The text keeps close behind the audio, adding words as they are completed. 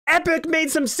Epic made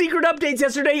some secret updates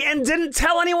yesterday and didn't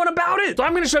tell anyone about it. So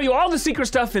I'm gonna show you all the secret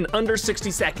stuff in under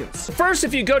 60 seconds. First,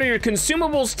 if you go to your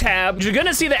consumables tab, you're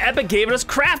gonna see that Epic gave us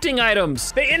crafting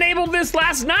items. They enabled this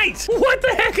last night. What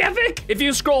the heck, Epic? If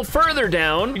you scroll further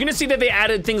down, you're gonna see that they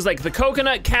added things like the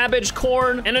coconut, cabbage,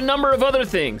 corn, and a number of other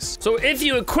things. So if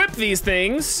you equip these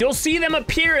things, you'll see them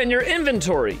appear in your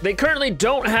inventory. They currently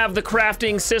don't have the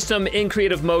crafting system in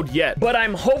creative mode yet, but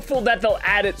I'm hopeful that they'll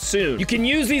add it soon. You can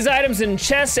use these items in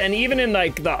chests and even in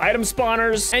like the item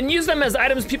spawners and use them as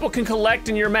items people can collect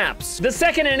in your maps. The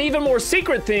second and even more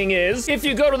secret thing is if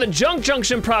you go to the junk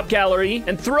junction prop gallery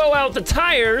and throw out the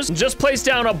tires, just place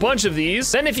down a bunch of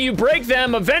these, then if you break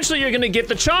them, eventually you're gonna get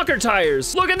the chonker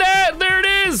tires. Look at that, there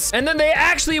it is. And then they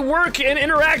actually work and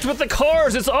interact with the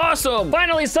cars. It's awesome.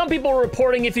 Finally, some people are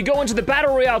reporting if you go into the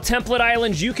Battle Royale template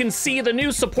island, you can see the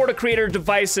new support a creator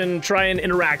device and try and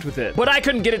interact with it. But I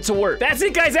couldn't get it to work. That's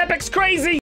it, guys. Epic's crazy.